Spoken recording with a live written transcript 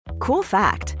Cool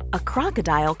fact, a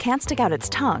crocodile can't stick out its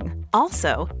tongue.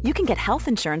 Also, you can get health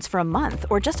insurance for a month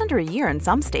or just under a year in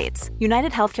some states.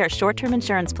 United Healthcare short-term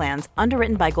insurance plans,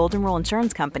 underwritten by Golden Rule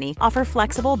Insurance Company, offer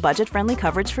flexible, budget-friendly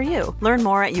coverage for you. Learn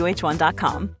more at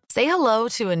uh1.com. Say hello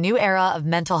to a new era of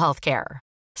mental health care.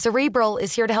 Cerebral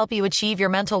is here to help you achieve your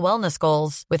mental wellness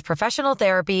goals with professional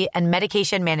therapy and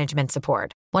medication management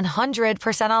support.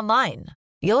 100% online.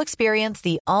 You'll experience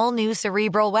the all-new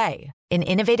Cerebral Way, an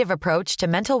innovative approach to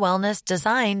mental wellness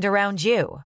designed around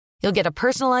you. You'll get a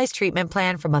personalized treatment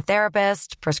plan from a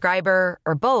therapist, prescriber,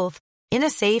 or both in a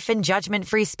safe and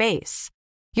judgment-free space.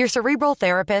 Your Cerebral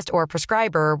therapist or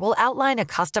prescriber will outline a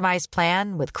customized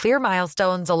plan with clear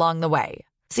milestones along the way,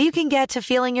 so you can get to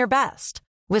feeling your best.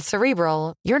 With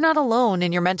Cerebral, you're not alone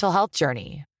in your mental health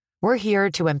journey. We're here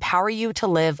to empower you to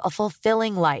live a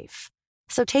fulfilling life.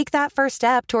 So take that first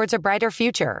step towards a brighter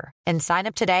future and sign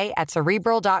up today at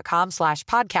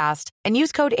Cerebral.com/podcast and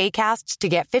use code ACAST to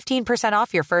get 15%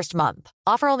 off your first month.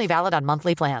 Offer only valid on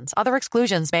monthly plans. Other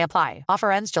exclusions may apply.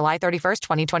 Offer ends July 31st,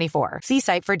 2024. See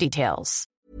site for details.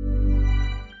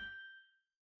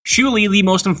 Surely the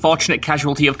most unfortunate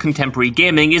casualty of contemporary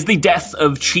gaming is the death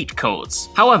of cheat codes.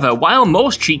 However, while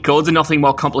most cheat codes are nothing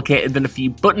more complicated than a few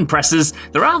button presses,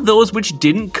 there are those which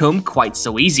didn't come quite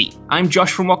so easy. I'm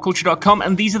Josh from WhatCulture.com,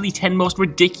 and these are the 10 most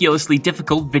ridiculously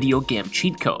difficult video game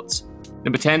cheat codes.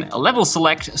 Number 10, a level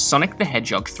select Sonic the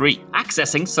Hedgehog 3.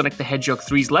 Accessing Sonic the Hedgehog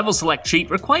 3's level select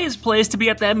cheat requires players to be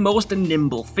at their most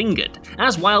nimble-fingered,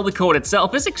 as while the code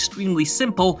itself is extremely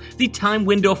simple, the time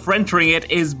window for entering it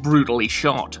is brutally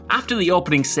short. After the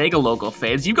opening Sega logo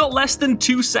fades, you've got less than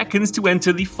 2 seconds to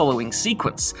enter the following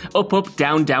sequence. Up, up,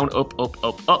 down, down, up, up,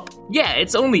 up, up. Yeah,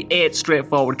 it's only 8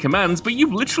 straightforward commands, but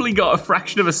you've literally got a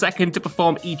fraction of a second to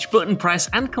perform each button press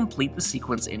and complete the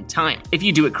sequence in time. If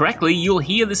you do it correctly, you'll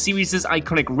hear the series'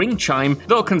 iconic ring chime,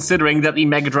 though considering that the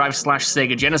Mega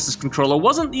Drive/Sega Genesis controller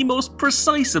wasn't the most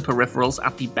precise of peripherals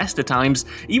at the best of times,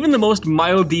 even the most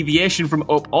mild deviation from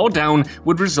up or down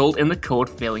would result in the code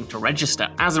failing to register.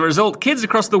 As a result, kids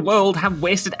across the world have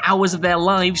wasted hours of their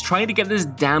lives trying to get this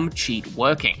damn cheat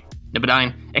working. Number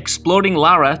 9. Exploding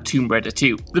Lara Tomb Raider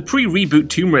 2. The pre-reboot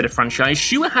Tomb Raider franchise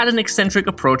sure had an eccentric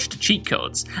approach to cheat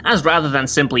codes, as rather than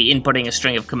simply inputting a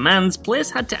string of commands,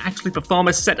 players had to actually perform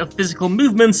a set of physical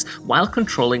movements while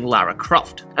controlling Lara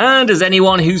Croft. And as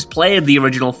anyone who's played the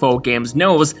original 4 games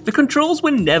knows, the controls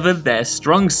were never their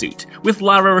strong suit, with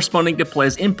Lara responding to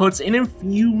players' inputs in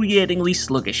infuriatingly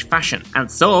sluggish fashion. And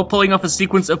so, pulling off a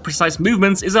sequence of precise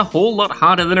movements is a whole lot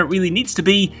harder than it really needs to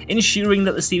be, ensuring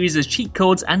that the series' cheat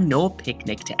codes are no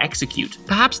picnic to execute.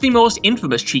 Perhaps the most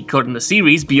infamous cheat code in the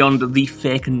series, beyond the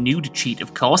fake nude cheat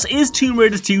of course, is Tomb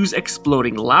Raider 2's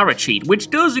Exploding Lara cheat,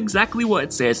 which does exactly what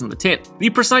it says on the tin.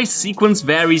 The precise sequence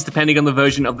varies depending on the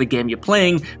version of the game you're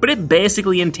playing, but it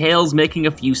basically entails making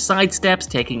a few side steps,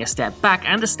 taking a step back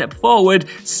and a step forward,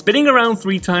 spinning around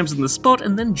 3 times on the spot,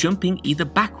 and then jumping either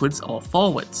backwards or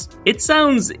forwards. It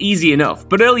sounds easy enough,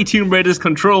 but early Tomb Raider's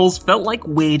controls felt like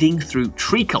wading through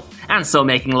treacle, and so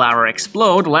making Lara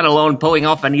explode, let alone pulling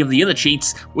off any of the other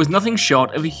cheats, was nothing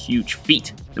short of a huge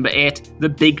feat. Number 8, the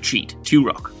big cheat,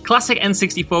 Turok. Classic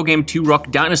N64 game Turok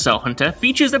Dinosaur Hunter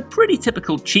features a pretty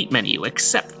typical cheat menu,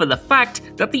 except for the fact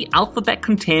that the alphabet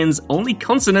contains only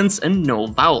consonants and no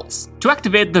vowels. To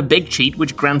activate the big cheat,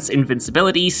 which grants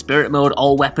invincibility, spirit mode,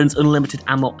 all weapons, unlimited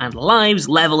ammo and lives,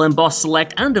 level and boss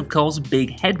select, and of course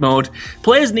big head mode,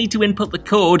 players need to input the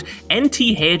code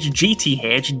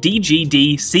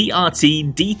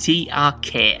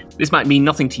NTHGTHDGDCRTDTRK. This might mean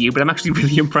nothing to you, but I'm actually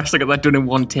really impressed I got that done in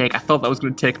one take. I thought that was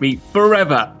going to take me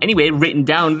forever. Anyway, written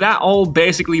down, that all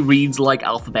basically reads like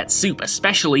alphabet soup,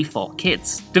 especially for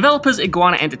kids. Developers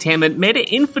Iguana Entertainment made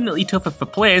it infinitely tougher for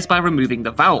players by removing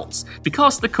the vowels,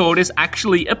 because the code is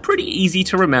actually a pretty easy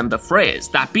to remember phrase,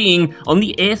 that being, on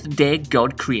the 8th day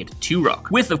God created Turok,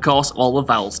 with of course all the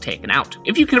vowels taken out.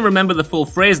 If you can remember the full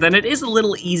phrase, then it is a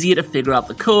little easier to figure out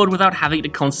the code without having to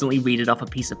constantly read it off a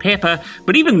piece of paper,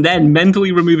 but even then,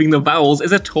 mentally removing the vowels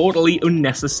is a totally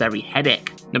unnecessary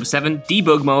headache. Number 7,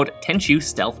 debug mode, Tenchu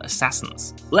Stealth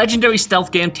Assassins. Legendary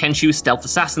stealth game Tenchu Stealth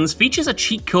Assassins features a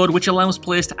cheat code which allows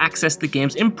players to access the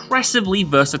game's impressively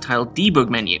versatile debug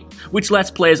menu, which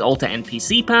lets players alter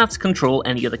NPC paths, control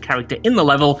any other character in the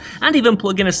level, and even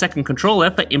plug in a second controller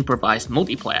for improvised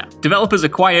multiplayer. Developers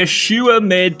Acquire sure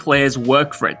made players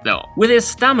work for it though, with his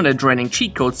stamina draining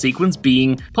cheat code sequence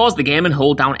being pause the game and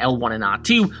hold down L1 and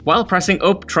R2 while pressing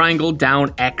up, triangle,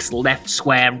 down, X, left,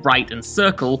 square, right, and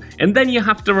circle, and then you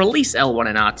have to release L1 R1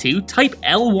 and R2, type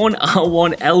L1,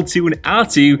 R1, L2 and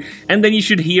R2, and then you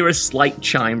should hear a slight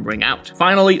chime ring out.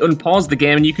 Finally, unpause the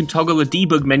game and you can toggle the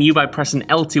debug menu by pressing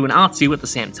L2 and R2 at the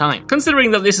same time.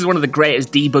 Considering that this is one of the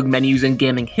greatest debug menus in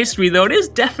gaming history though, it is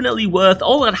definitely worth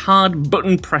all that hard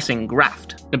button pressing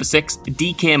graft. Number 6,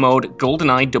 DK Mode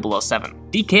GoldenEye 007.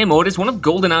 DK Mode is one of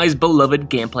GoldenEye's beloved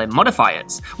gameplay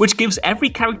modifiers, which gives every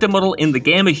character model in the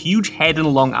game a huge head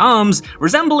and long arms,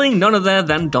 resembling none other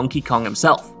than Donkey Kong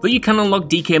himself. Though you can unlock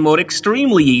DK Mode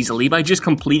extremely easily by just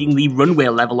completing the runway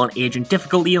level on Agent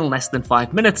difficulty in less than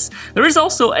 5 minutes, there is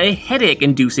also a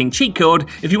headache-inducing cheat code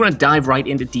if you want to dive right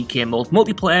into DK Mode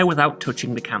multiplayer without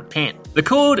touching the campaign. The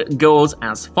code goes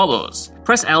as follows.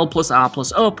 Press L plus R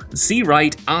plus up, C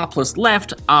right, R plus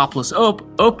left, R plus up,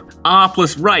 R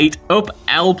plus right, up,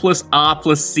 L plus R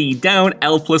plus C down,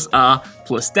 L plus R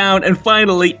plus down, and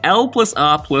finally L plus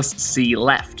R plus C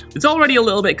left. It's already a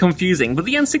little bit confusing, but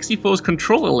the N64's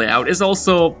controller layout is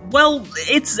also, well,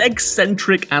 it's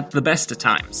eccentric at the best of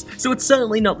times, so it's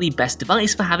certainly not the best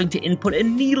device for having to input a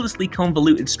needlessly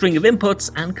convoluted string of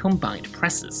inputs and combined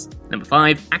presses. Number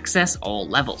 5, access all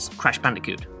levels, Crash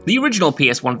Bandicoot. The original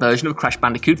PS1 version of Crash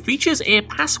Bandicoot features a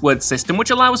password system which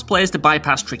allows players to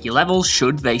bypass tricky levels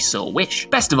should they so wish.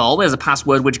 Best of all, there's a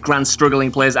password which grants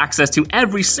struggling players access to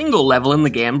every single level in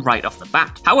the game right off the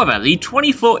bat. However, the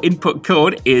 24 input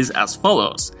code is as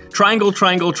follows. Triangle,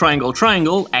 triangle, triangle,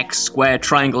 triangle, X square,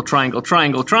 triangle, triangle,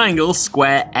 triangle, triangle,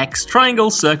 square, X,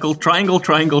 triangle, circle, triangle,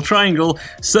 triangle, triangle,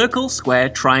 circle, square,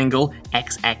 triangle,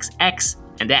 X, X, X,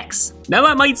 and X. Now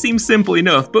that might seem simple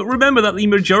enough, but remember that the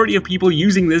majority of people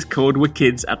using this code were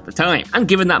kids at the time, and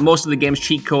given that most of the game's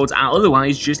cheat codes are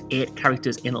otherwise just 8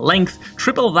 characters in length,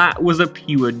 triple that was a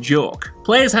pure joke.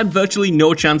 Players had virtually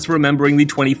no chance of remembering the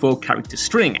 24 character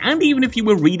string, and even if you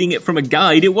were reading it from a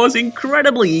guide, it was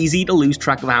incredibly easy to lose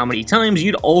track of how many times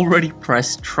you'd already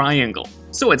pressed triangle.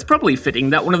 So it's probably fitting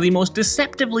that one of the most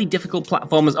deceptively difficult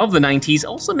platformers of the 90s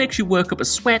also makes you work up a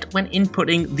sweat when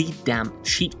inputting the damn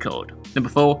cheat code. Number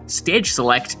 4, Stage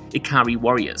Select Ikari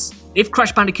Warriors. If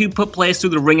Crash Bandicoot put players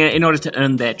through the ringer in order to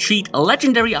earn their cheat, a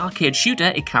legendary arcade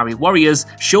shooter, Ikari Warriors,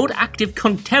 showed active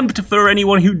contempt for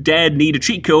anyone who dared need a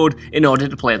cheat code in order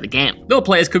to play the game. Though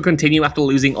players could continue after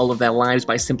losing all of their lives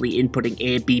by simply inputting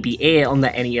ABBA on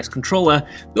their NES controller,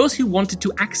 those who wanted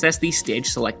to access the Stage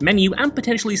Select menu and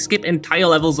potentially skip entire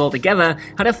levels altogether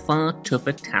had a far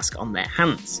tougher task on their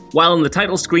hands. While on the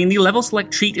title screen, the level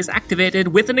select cheat is activated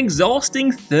with an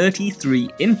exhausting 33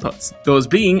 inputs, those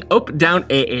being up, down,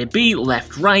 AAB,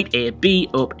 left, right, A, B,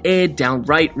 up, A, down,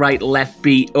 right, right, left,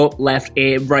 B, up, left,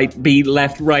 A, right, B,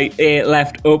 left, right, A,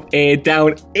 left, up, A,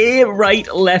 down, A,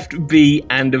 right, left, B,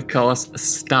 and of course,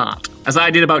 start. As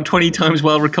I did about 20 times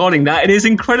while recording that, it is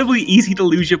incredibly easy to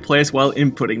lose your place while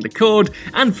inputting the code,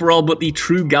 and for all but the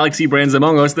true galaxy brains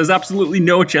among us, there's absolutely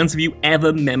no chance of you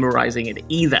ever memorizing it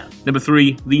either. Number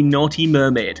 3, The Naughty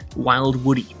Mermaid, Wild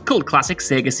Woody. Cult classic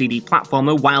Sega CD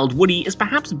platformer Wild Woody is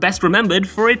perhaps best remembered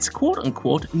for its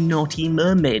quote-unquote Naughty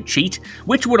Mermaid cheat,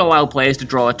 which would allow players to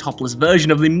draw a topless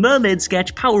version of the mermaid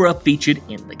sketch power-up featured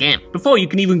in the game. Before you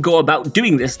can even go about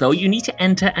doing this though, you need to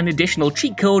enter an additional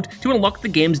cheat code to unlock the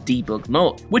game's debug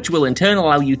mode, which will in turn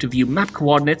allow you to view map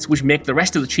coordinates, which make the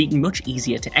rest of the cheat much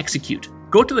easier to execute.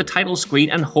 Go to the title screen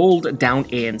and hold down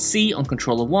A and C on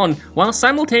controller 1, while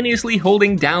simultaneously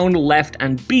holding down left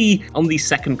and B on the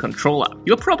second controller.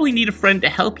 You'll probably need a friend to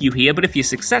help you here, but if you're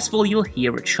successful, you'll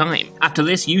hear a chime. After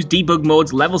this, use debug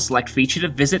mode's level select feature to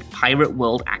visit Pirate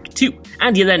World Act 2,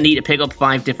 and you then need to pick up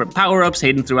 5 different power-ups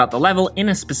hidden throughout the level in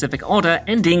a specific order,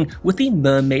 ending with the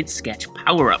mermaid sketch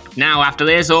power-up. Now after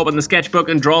this, open the sketchbook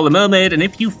and draw the mermaid, and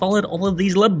if you followed all of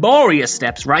these laborious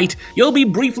steps right, you'll be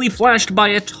briefly flashed by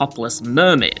a topless mermaid.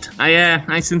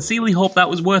 I sincerely hope that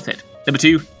was worth it. Number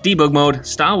 2, debug mode,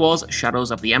 Star Wars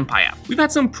Shadows of the Empire. We've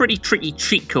had some pretty tricky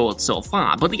cheat codes so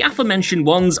far, but the aforementioned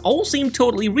ones all seem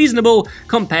totally reasonable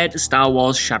compared to Star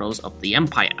Wars Shadows of the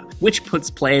Empire, which puts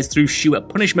players through sheer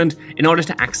punishment in order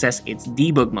to access its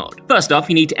debug mode. First off,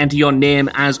 you need to enter your name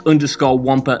as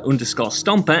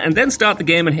 _Wampa_Stomper and then start the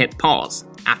game and hit pause.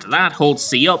 After that, hold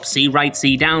C up, C right,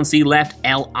 C down, C left,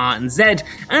 L, R, and Z,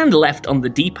 and left on the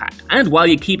D-pad. And while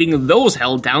you're keeping those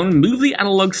held down, move the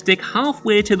analog stick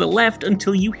halfway to the left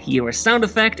until you hear a sound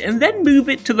effect, and then move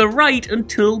it to the right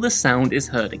until the sound is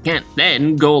heard again.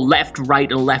 Then go left,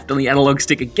 right, and left on the analog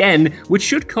stick again, which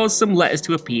should cause some letters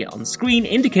to appear on screen,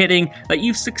 indicating that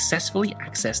you've successfully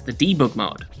accessed the debug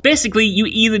mode. Basically, you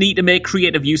either need to make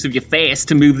creative use of your face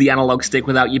to move the analog stick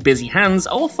without your busy hands,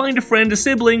 or find a friend or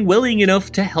sibling willing enough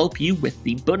itself to help you with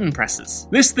the button presses.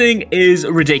 This thing is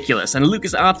ridiculous, and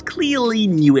LucasArts clearly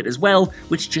knew it as well,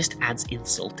 which just adds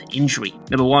insult to injury.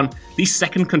 Number 1, the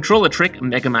second controller trick,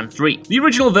 Mega Man 3. The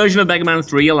original version of Mega Man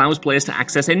 3 allows players to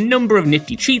access a number of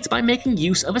nifty cheats by making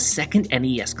use of a second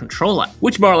NES controller,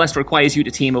 which more or less requires you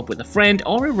to team up with a friend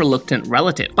or a reluctant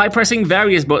relative. By pressing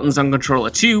various buttons on Controller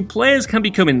 2, players can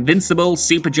become invincible,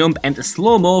 super jump, enter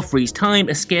slow-mo, freeze time,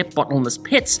 escape bottomless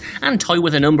pits, and toy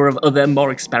with a number of other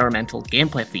more experimental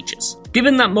gameplay features.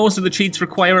 Given that most of the cheats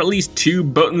require at least 2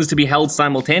 buttons to be held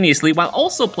simultaneously while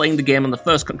also playing the game on the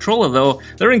first controller though,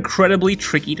 they're incredibly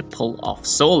tricky to pull off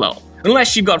solo.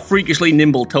 Unless you've got freakishly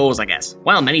nimble toes, I guess.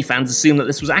 While many fans assume that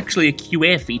this was actually a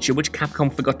QA feature which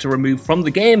Capcom forgot to remove from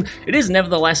the game, it is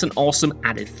nevertheless an awesome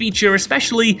added feature,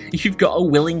 especially if you've got a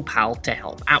willing pal to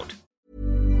help out.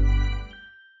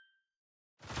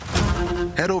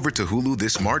 Head over to Hulu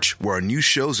this March, where our new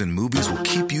shows and movies will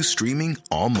keep you streaming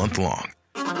all month long.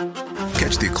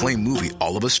 Catch the acclaimed movie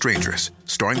All of Us Strangers,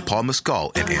 starring Paul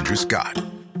Mescal and Andrew Scott.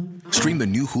 Stream the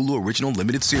new Hulu original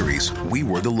limited series We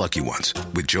Were the Lucky Ones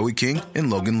with Joey King and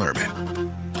Logan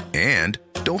Lerman. And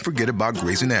don't forget about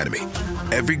Grey's Anatomy.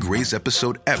 Every Grey's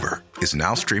episode ever is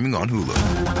now streaming on Hulu.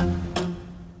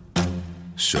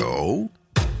 So,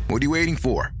 what are you waiting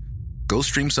for? Go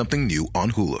stream something new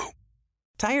on Hulu.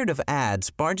 Tired of ads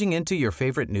barging into your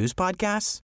favorite news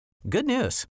podcasts? Good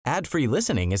news. Ad-free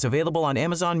listening is available on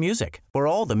Amazon Music for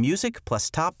all the music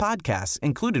plus top podcasts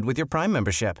included with your Prime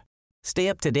membership. Stay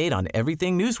up to date on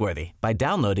everything newsworthy by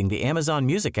downloading the Amazon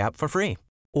Music app for free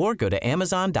or go to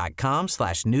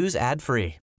amazon.com/news ad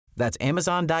free. That's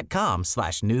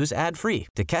amazon.com/news ad free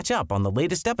to catch up on the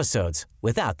latest episodes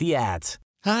without the ads.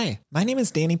 Hi, my name is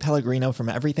Danny Pellegrino from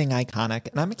Everything Iconic,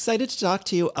 and I'm excited to talk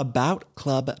to you about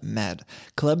Club Med.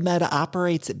 Club Med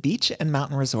operates beach and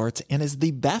mountain resorts and is the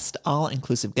best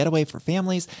all-inclusive getaway for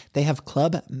families. They have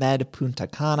Club Med Punta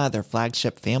Cana, their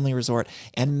flagship family resort,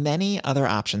 and many other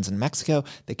options in Mexico,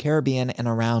 the Caribbean, and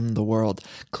around the world.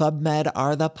 Club Med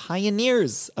are the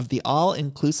pioneers of the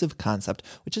all-inclusive concept,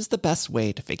 which is the best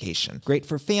way to vacation. Great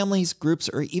for families, groups,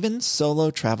 or even solo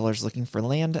travelers looking for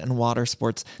land and water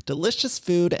sports, delicious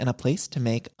food, and a place to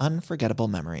make unforgettable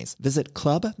memories. Visit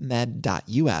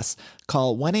clubmed.us,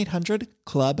 call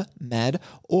 1-800-CLUB-MED,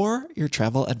 or your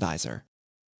travel advisor.